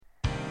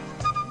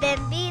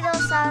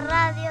Benvidos á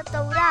Radio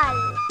Toural.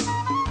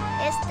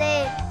 Este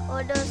é o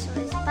noso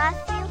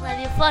espacio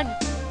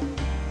radiofónico.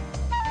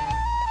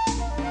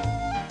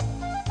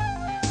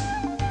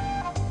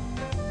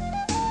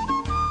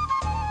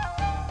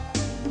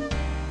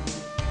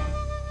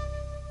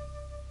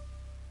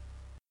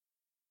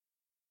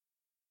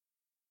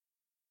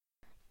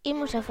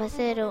 Imos a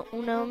facer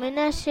unha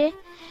homenaxe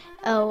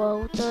ao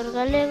autor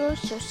galego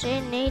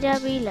Xosé Neira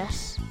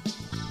Vilas.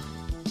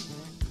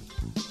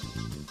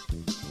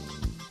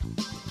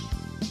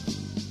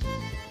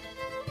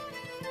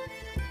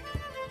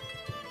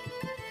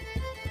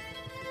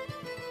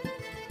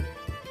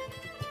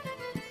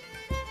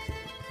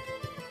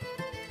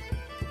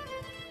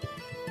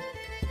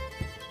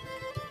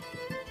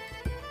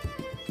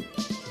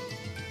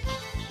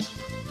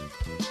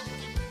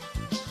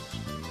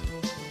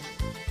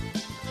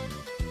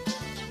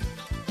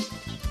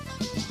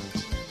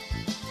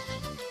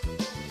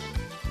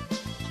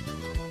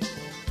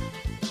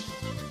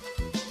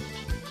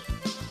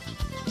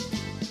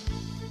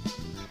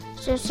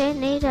 Xosé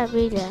Neira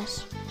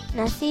Vilas,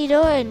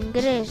 nacido en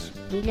Gres,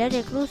 Vilar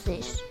de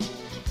Cruces,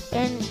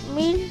 en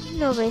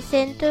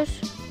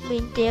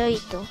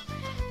 1928.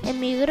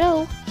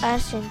 Emigrou a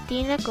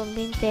Argentina con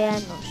 20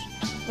 anos.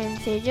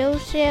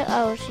 Vencellouse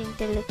aos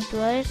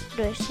intelectuais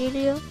do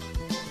exilio,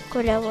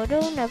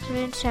 colaborou na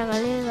prensa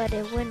galega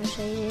de Buenos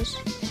Aires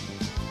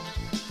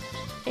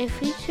e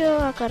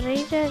fixo a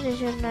carreira de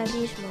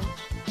xornalismo.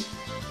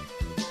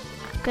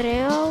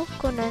 Creou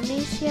con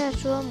Anicia a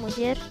súa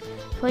muller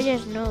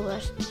Follas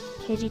Novas,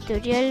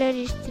 editorial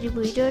e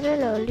distribuidora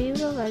do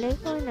libro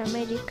galego en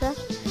América.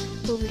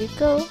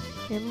 Publicou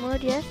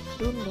Memorias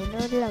dun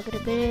menor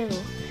lagrego,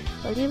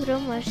 o libro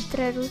máis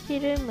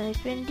traducido e máis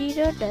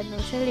vendido da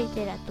nosa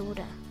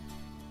literatura.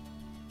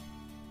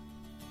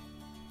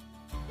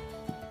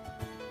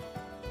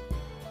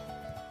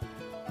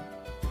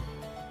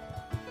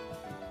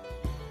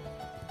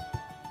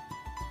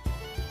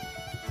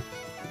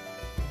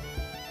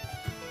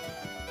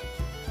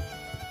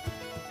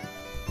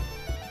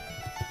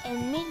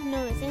 En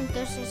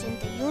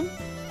 1961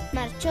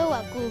 marchou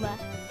a Cuba.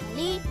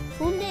 Alí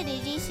funde e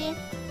dirixe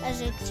a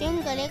sección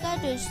galega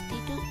do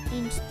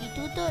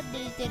Instituto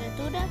de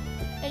Literatura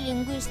e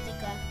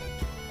Lingüística.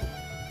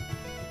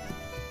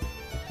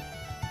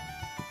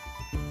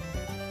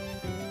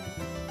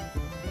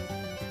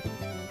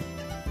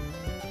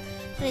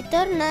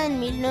 Retorna en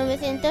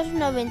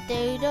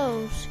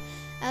 1992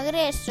 a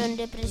Gres,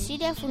 onde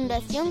preside a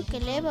fundación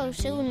que leva o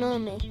seu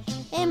nome.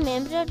 É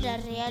membro da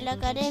Real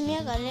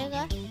Academia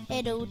Galega e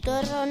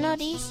doutor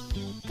honoris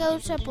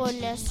causa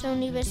polas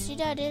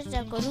universidades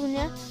da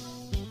Coruña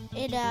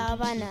e da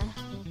Habana.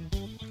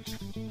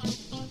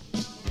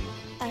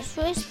 A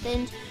súa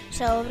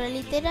extensa obra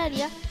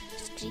literaria,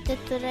 escrita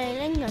toda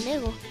ela en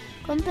galego,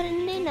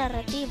 comprende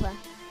narrativa,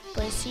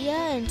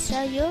 poesía,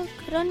 ensaio,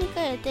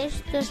 crónica e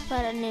textos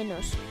para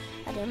nenos.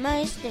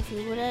 Ademais de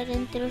figurar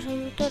entre os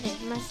autores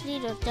máis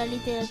lidos da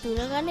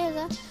literatura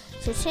galega,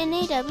 Xosé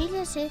Neira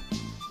Vilas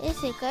é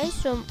cecais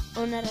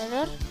o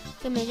narrador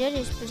que mellor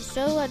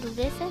expresou a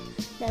dureza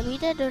da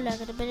vida do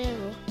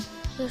lagrego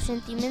e os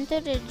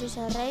sentimentos de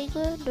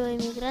desarraigo do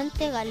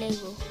emigrante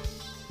galego.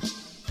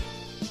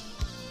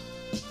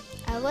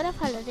 Agora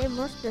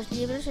falaremos dos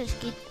libros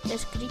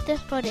escritos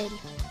por el.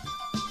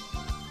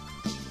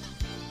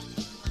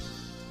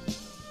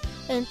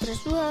 Entre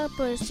a súa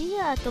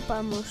poesía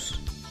atopamos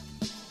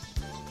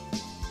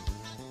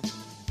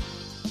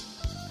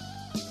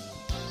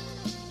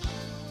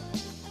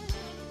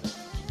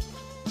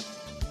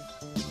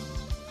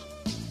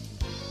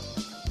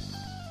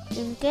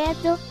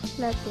Inquieto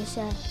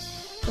Latexar,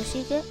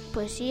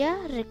 poesía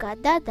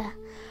recatada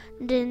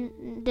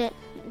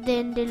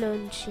dende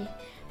lonxe,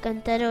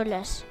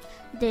 cantarolas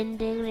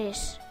dende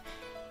Gres,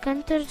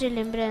 cantos de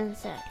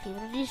lembranza,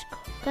 libro disco,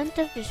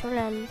 cantos de sol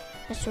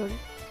a sol,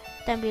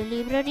 tamén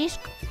libro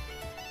disco.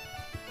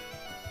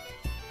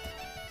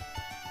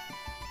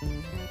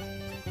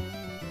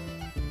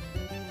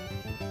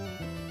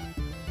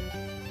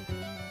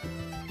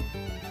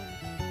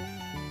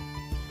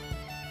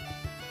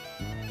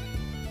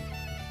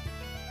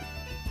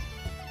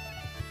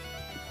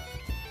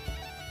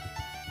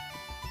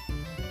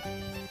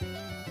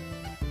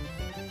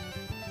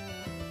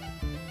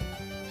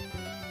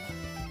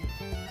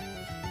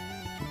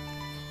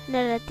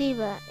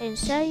 Narrativa,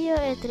 ensaio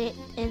e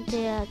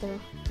teatro.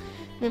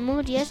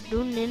 Memorias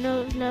dun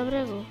neno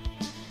labrego.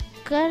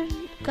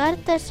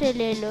 Cartas a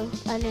lelo.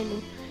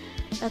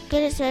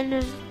 Aqueles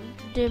anos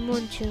de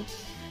Moncho.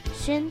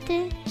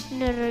 Xente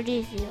no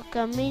roricio.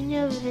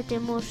 Camiño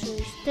bretemoso.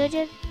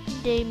 Historia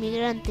de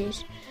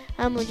inmigrantes.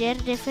 A muller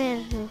de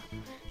ferro.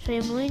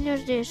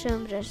 Remuinos de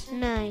sombras.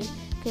 Nai.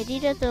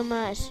 Querido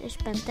Tomás.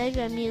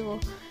 Espantallo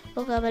amigo.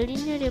 O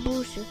cabaliño de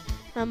buzo.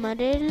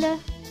 Amarela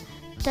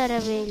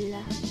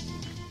Tarabella.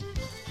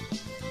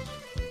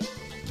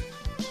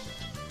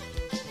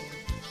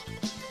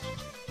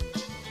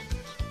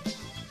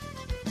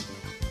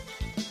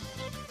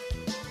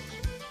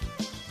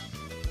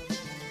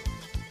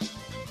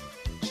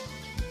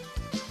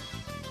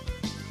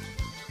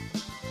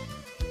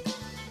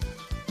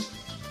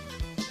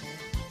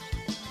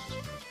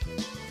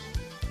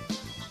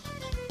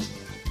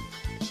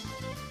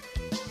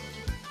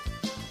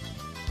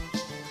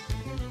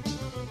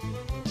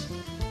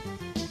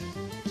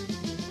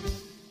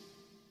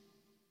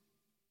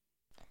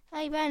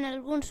 aí van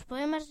algúns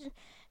poemas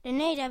de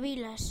Neira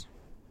Vilas.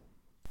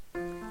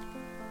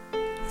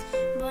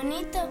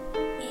 Bonito,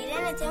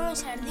 Irene ten un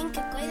xardín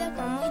que coida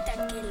con moita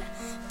quela.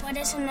 Por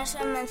eso na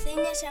súa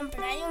manciña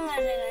sempre hai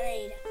unha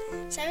regadeira.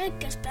 Sabe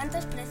que as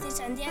plantas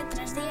precisan día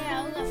tras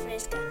día auga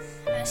fresca.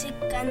 Así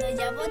que cando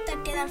lla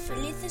bota quedan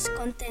felices,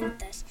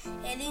 contentas.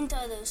 E din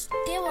todos,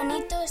 que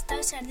bonito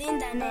está o xardín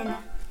da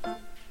nena.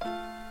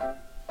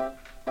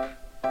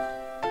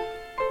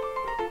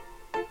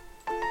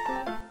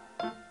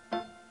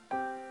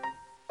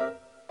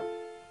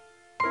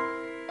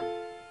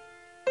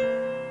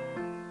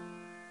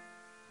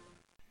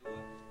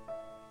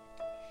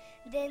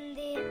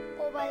 Dende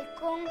o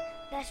balcón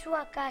da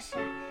súa casa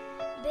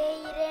ve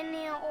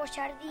Irene o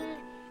xardín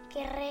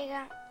que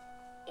rega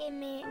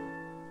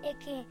e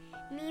que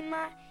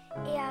mima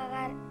e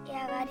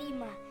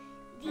agarima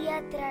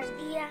día tras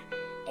día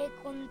e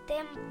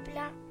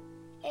contempla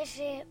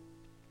ese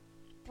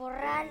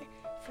porral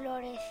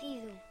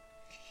florecido,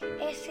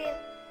 ese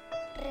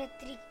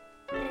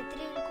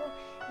retrinco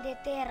de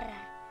terra.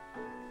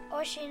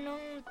 Hoxe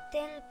non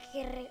ten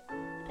que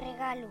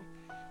regalo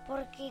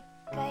porque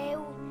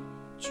caeu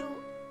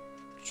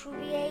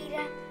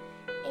chuvieira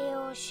e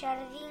o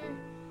xardín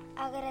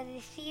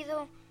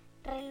agradecido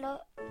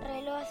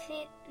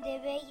reloce de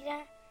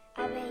beira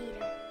a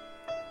beira.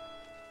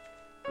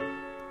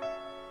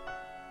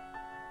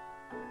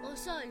 O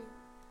sol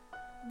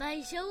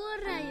baixou o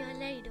raio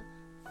aleiro,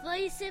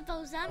 foise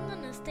pausando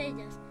nas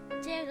tellas,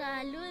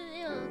 chega a luz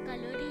e o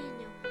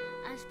caloriño,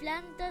 as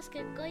plantas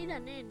que coida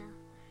nena,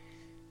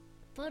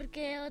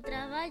 porque o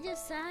traballo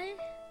sae,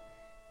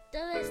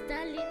 toda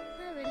esta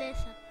linda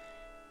beleza.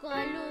 Coa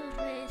luz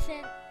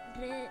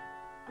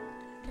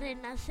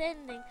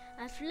renacenden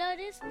as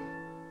flores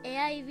e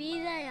hai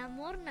vida e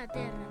amor na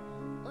terra.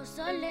 O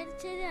sol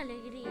enche de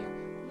alegría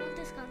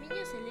montes,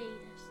 camiños e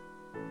leiras.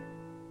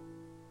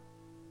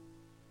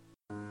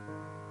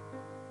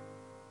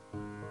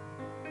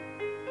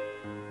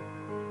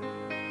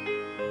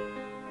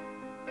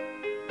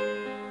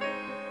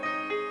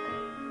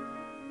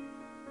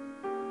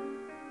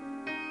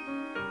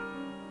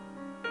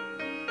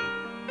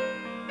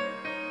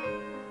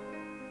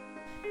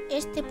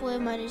 Este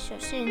poema de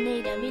Xosé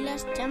Neira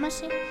Vilas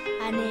chámase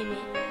A neve.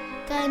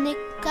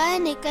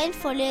 Caen e caen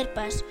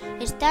folerpas,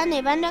 está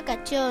nevando a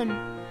cachón.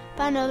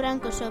 Pano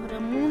branco sobre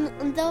o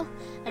mundo,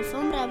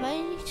 alfombra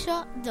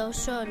baixo do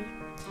sol.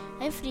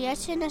 Hai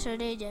friaxe nas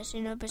orellas e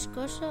no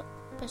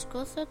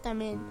pescozo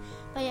tamén.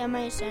 Vai a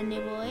máis a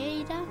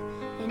nevoeira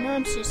e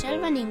non se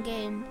salva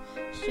ninguén.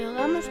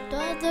 Xogamos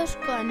todos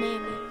coa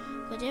neve,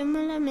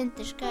 collémola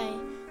mentres cae,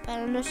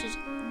 para nos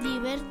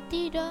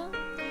divertir.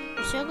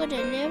 O xogo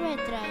releva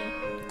e trae,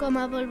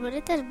 como a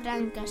bolboretas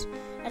brancas,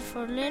 as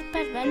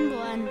folerpas van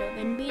voando,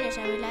 benvidas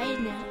a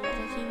velainas,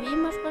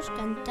 recibimos vos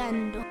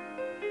cantando.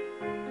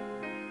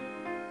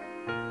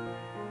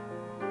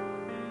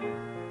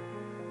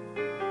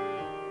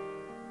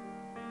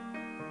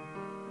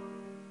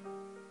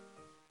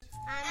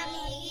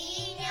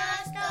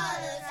 Amiguiños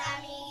todos,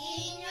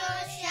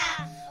 amiguiños xa,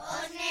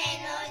 os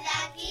nenos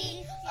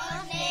daqui,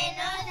 os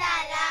nenos de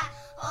alá,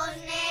 os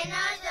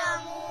nenos do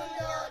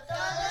mundo,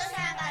 todos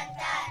a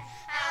cantar,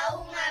 a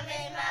unha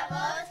mesma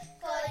voz,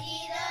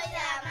 collidos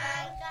da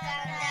man,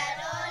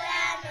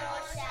 cantarola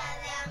nosa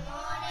de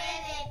amor e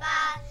de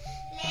paz,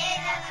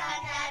 leda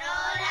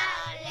cantarola,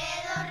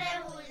 ledo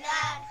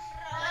rebullar,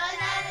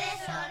 roda de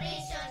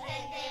sorrisos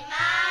dende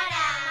mar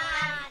a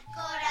mar,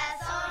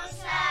 corazóns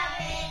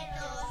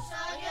abertos,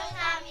 ollos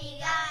a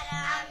amigar,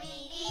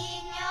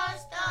 amiguiños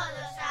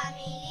todos,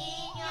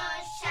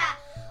 amiguiños xa,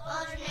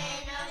 os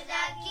nenos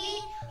daqui,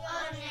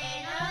 os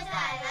nenos de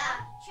alá.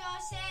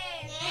 Xosé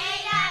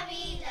Neira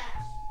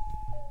Vilas.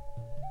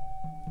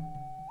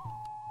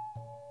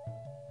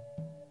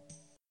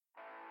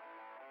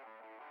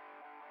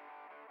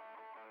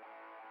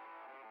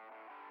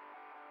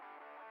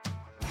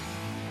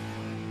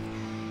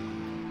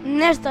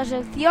 Nesta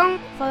sección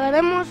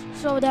falaremos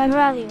sobre a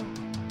radio.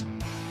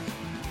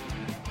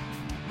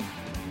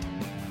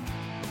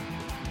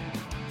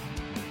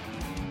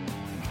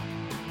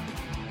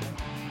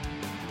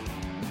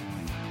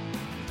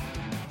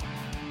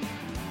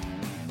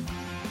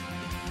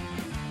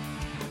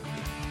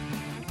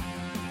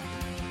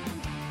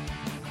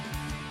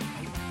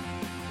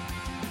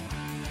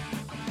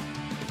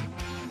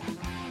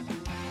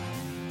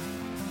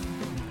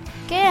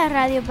 Que é a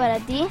radio para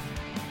ti?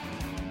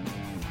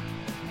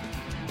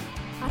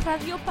 A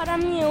radio para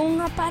mí é un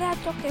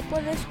aparato que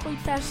pode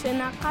escoitarse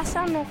na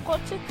casa, no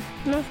coche,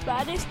 nos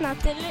bares, na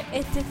tele,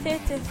 etc,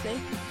 etc.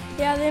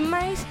 E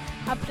ademais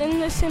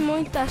apréndese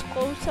moitas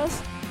cousas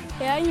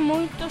e hai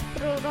moitos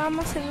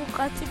programas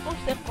educativos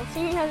de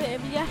cociña, de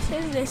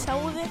viaxes, de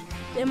saúde,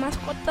 de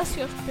mascotas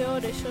e os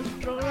peores, os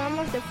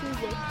programas de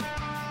fútbol.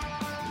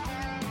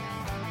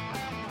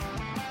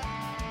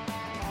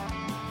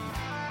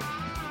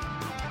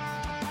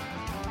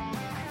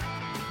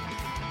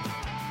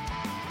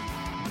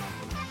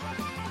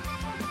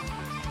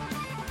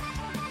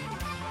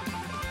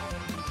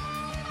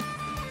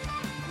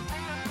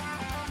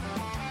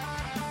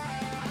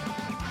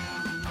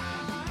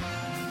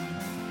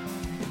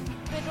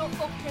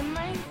 o que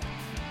máis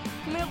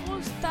me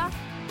gusta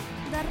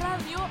da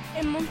radio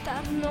é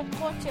montar no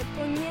coche,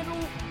 poñer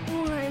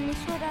unha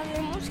emisora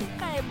de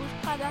música e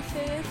buscar a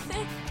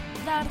CDC,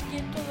 darlle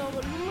todo o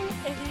volumen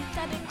e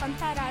gritar e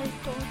cantar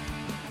alto.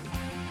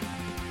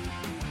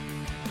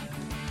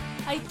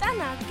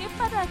 Aitana, que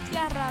para ti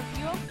a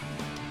radio?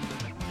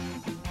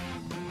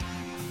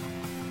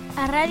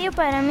 A radio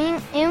para min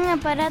é un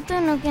aparato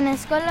no que na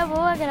escola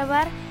vou a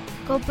gravar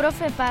co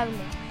profe Pablo.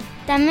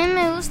 Tamén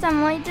me gusta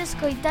moito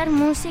escoitar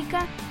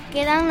música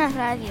que dan na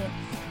radio.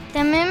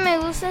 Tamén me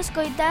gusta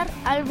escoitar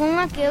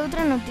algunha que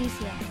outra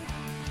noticia.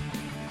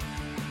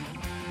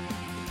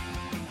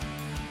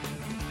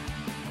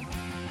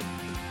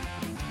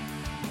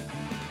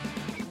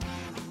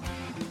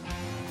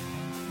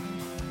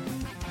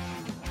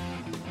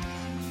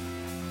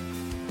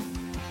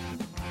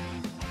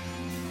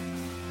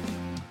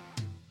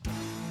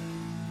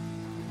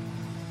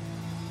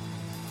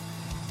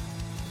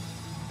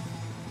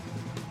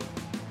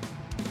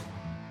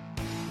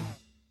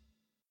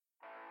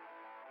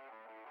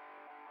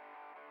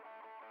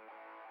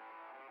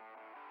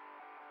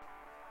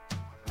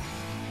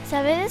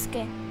 Sabedes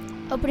que?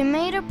 O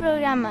primeiro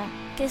programa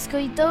que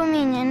escoitou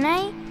miña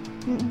nai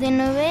de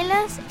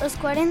novelas Os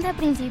 40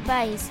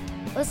 principais.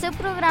 O seu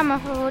programa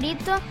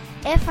favorito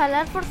é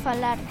Falar por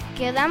Falar,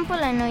 que o dan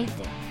pola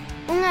noite.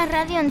 Unha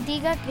radio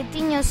antiga que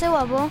tiña o seu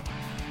avó,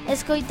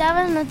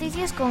 escoitaba as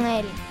noticias con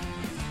el.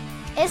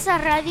 Esa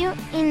radio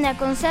inda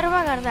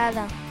conserva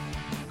guardada.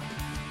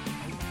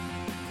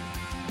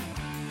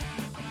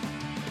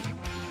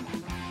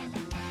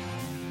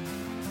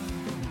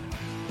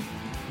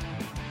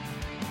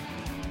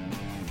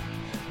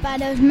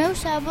 Para os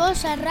meus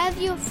avós a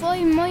radio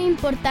foi moi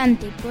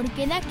importante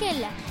porque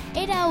daquela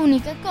era a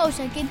única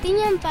cousa que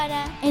tiñan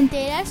para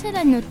enterarse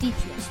das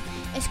noticias,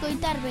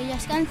 escoitar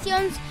bellas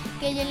cancións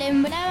que lle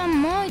lembraban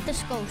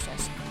moitas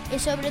cousas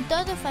e sobre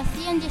todo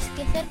facíanlle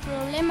esquecer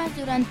problemas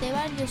durante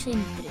varios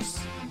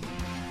entres.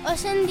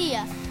 Hoxe en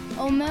día,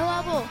 ao meu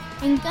avó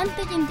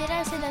encántalle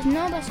enterarse das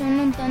novas ou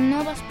non tan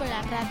novas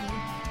pola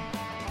radio.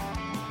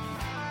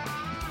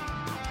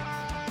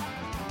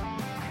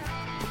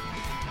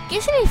 Que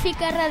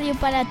significa radio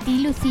para ti,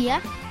 Lucía?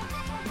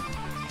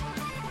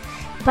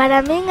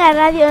 Para min a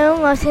radio é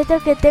un obxecto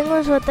que ten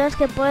uns botóns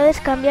que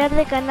podes cambiar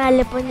de canal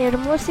e poñer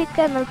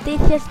música,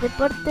 noticias,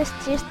 deportes,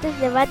 chistes,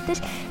 debates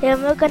e o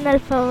meu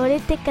canal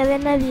favorito é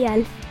Cadena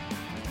Dial.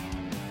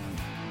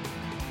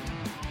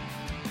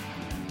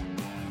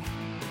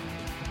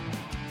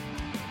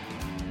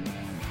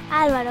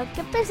 Álvaro,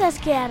 que pensas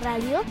que é a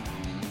radio?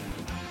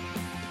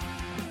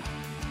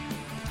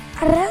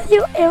 A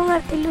radio é un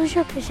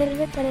artiluxo que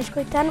serve para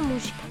escoitar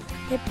música,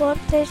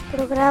 deportes,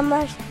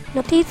 programas,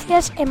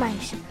 noticias e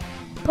máis.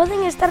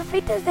 Poden estar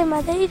feitas de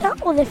madeira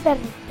ou de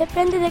ferro,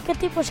 depende de que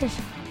tipo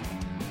sexa.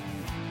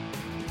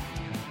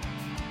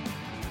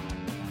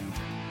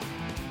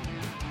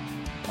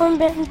 O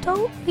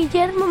inventou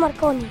Guillermo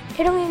Marconi,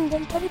 era un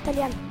inventor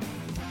italiano.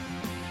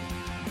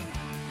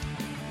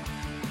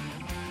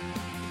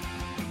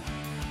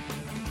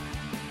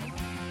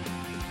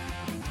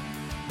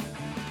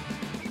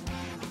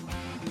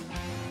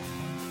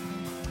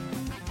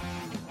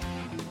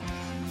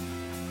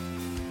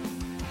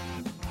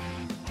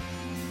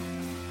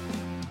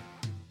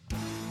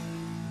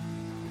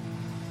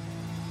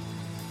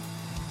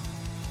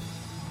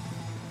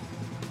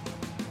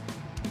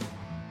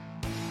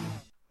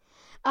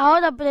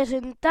 Ahora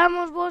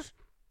presentámosvos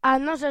a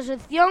nosa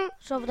sección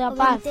sobre a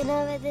paz. O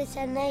 29 de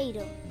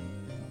xaneiro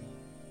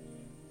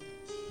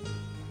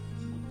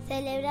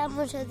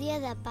celebramos o Día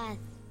da Paz.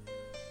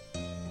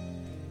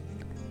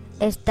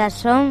 Estas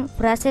son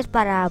frases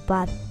para a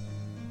paz.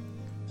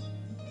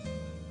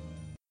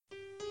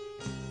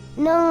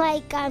 Non hai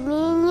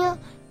camiño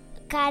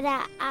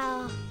cara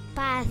á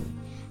paz.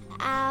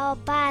 A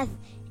paz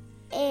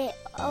é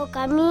o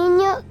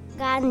camiño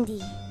Gandhi.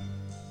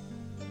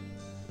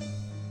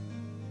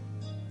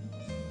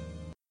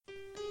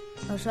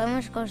 Os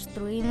homens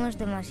construímos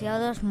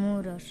demasiados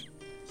muros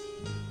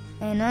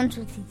e non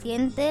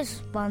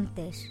suficientes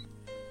pontes.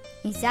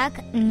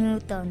 Isaac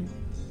Newton.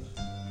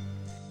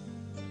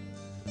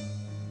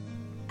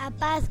 A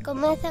paz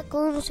comeza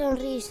con un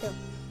sorriso.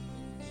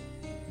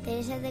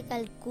 Teresa de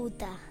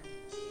Calcuta.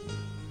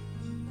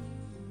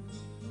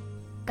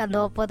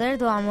 Cando o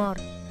poder do amor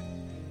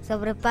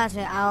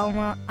sobrepase ao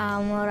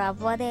amor ao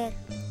poder,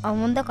 o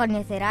mundo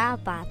coñecerá a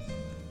paz.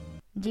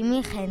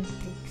 Jimi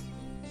Hendrix.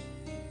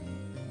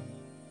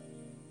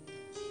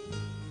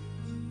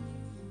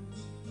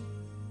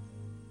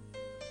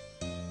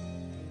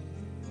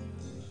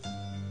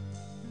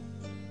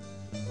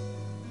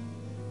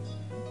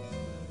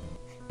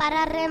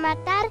 Para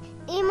rematar,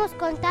 imos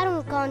contar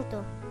un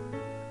conto.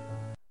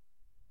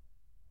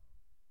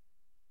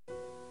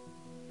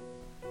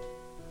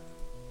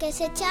 Que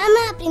se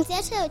chama A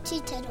princesa e o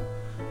Chícharo.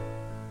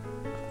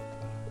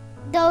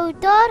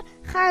 Doutor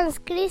Hans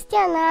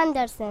Christian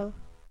Andersen.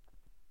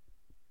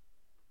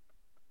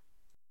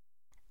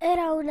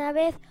 Era unha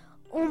vez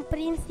un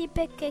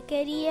príncipe que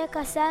quería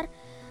casar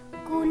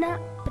cunha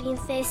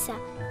princesa,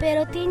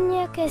 pero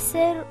tiña que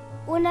ser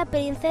unha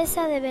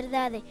princesa de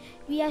verdade.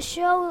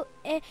 Viaxou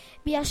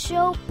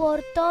por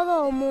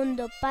todo o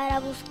mundo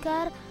para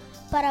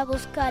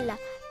buscala,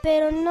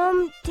 pero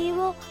non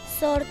tivo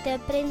sorte.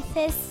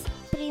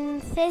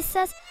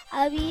 Princesas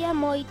había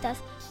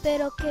moitas,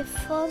 pero que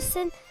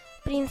fosen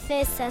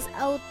princesas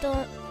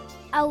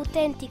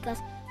auténticas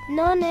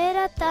non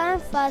era tan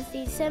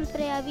fácil.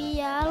 Sempre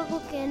había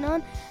algo que non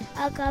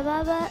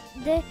acababa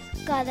de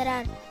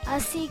cadrar,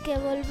 así que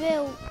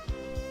volveu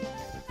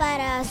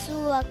para a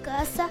súa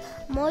casa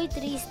moi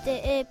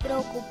triste e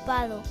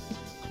preocupado.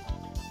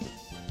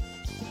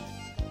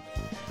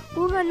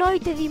 Unha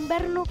noite de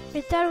inverno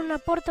petaron na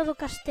porta do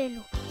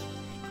castelo.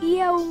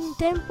 Ía un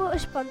tempo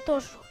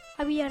espantoso.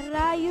 Había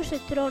raios e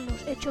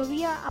tronos e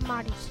chovía a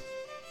mares.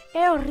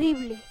 É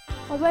horrible.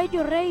 O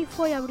vello rei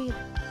foi abrir.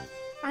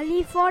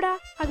 Alí fora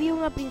había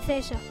unha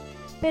princesa,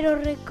 pero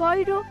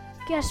recoiro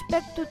que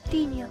aspecto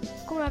tiña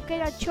con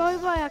aquela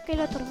choiva e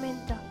aquela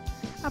tormenta.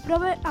 A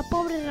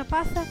pobre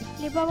rapaza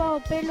levaba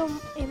o pelo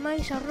e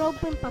máis a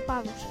roupa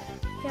empapados,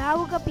 e a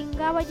auga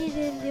pingáballe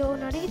dende o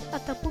nariz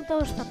ata a punta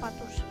dos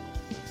zapatos.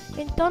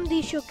 Entón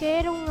dixo que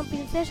era unha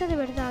princesa de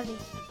verdade.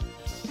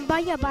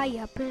 Vaya,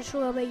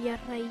 pensou a bella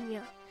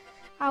raíña.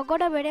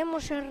 Agora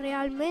veremos se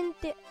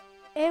realmente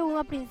é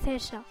unha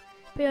princesa,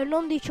 pero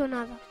non dixo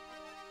nada.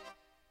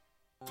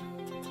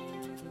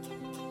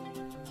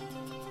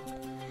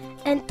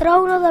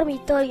 Entrou no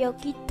dormitorio,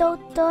 quitou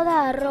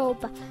toda a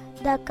roupa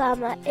da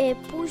cama e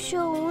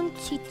puxo un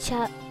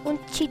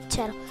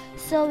chícharo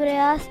sobre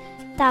as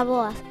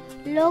taboas.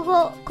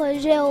 Logo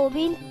colleu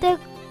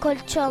 20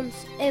 colchóns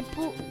e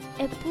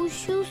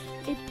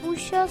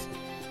puxos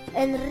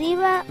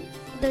enriba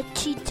do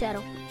chícharo,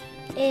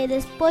 e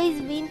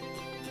despois 20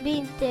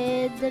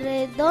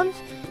 edredóns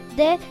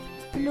de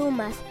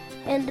plumas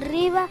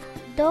enriba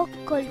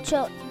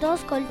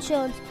dos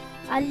colchóns.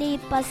 Ali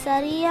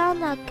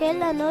pasarían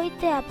aquela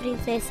noite a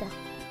princesa.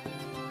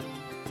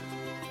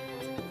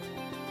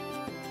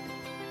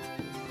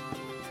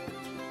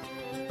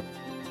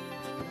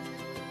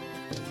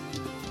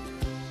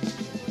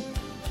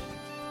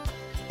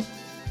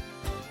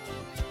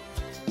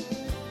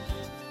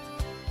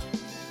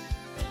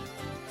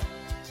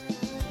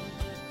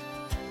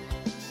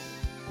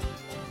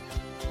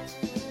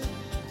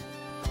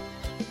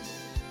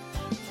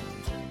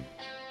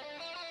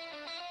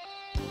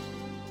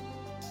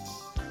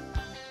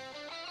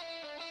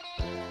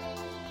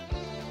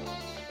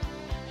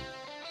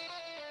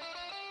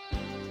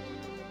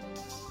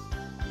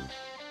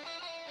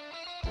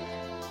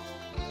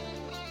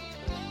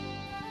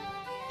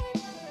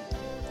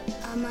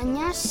 A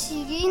mañá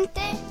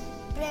seguinte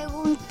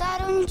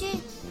preguntáronlle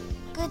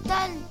que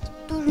tal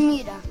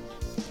dormira.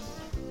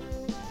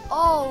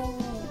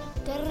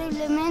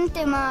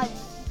 Terriblemente mal,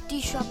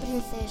 dixo a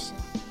princesa.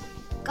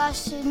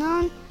 Case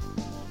non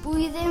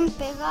puiden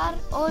pegar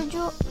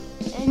ollo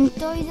en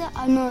toda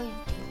a noite.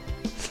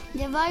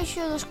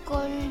 Debaixo dos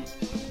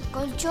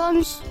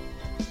colchóns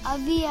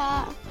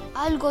había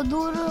algo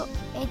duro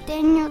e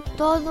teño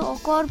todo o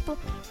corpo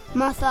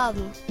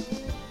mazado.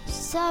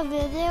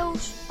 Sabe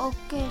Deus o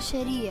que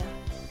sería.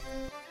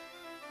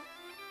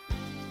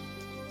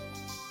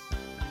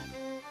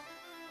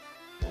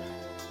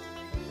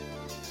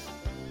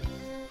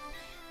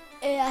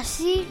 E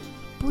así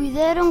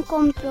puideron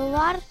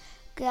comprobar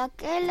que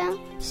aquela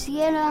si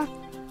era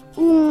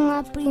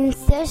unha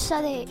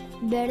princesa de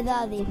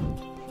verdade,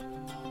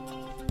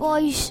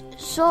 pois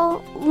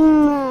só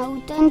unha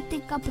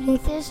auténtica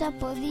princesa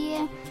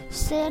podía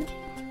ser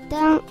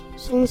tan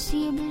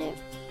sensible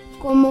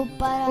como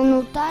para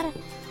notar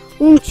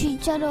un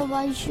chícharo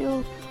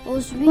baixo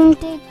os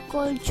 20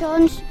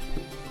 colchóns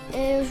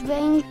e os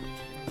 20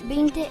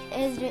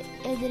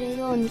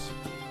 edredóns.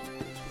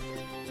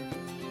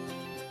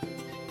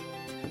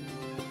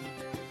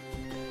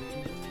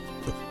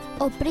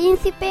 O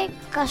príncipe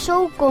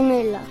casou con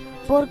ela,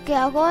 porque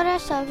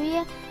agora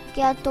sabía que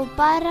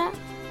atopara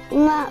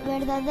unha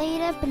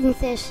verdadeira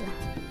princesa.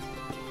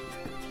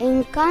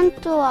 En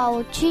canto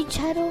ao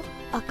chícharo,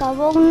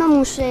 acabou no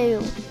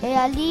museo e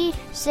ali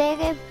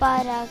segue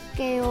para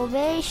que o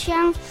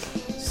vexan,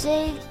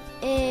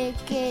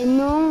 que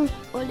non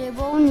o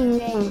levou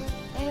ninguén.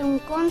 É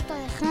un conto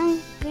de Hans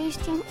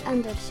Christian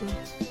Andersen.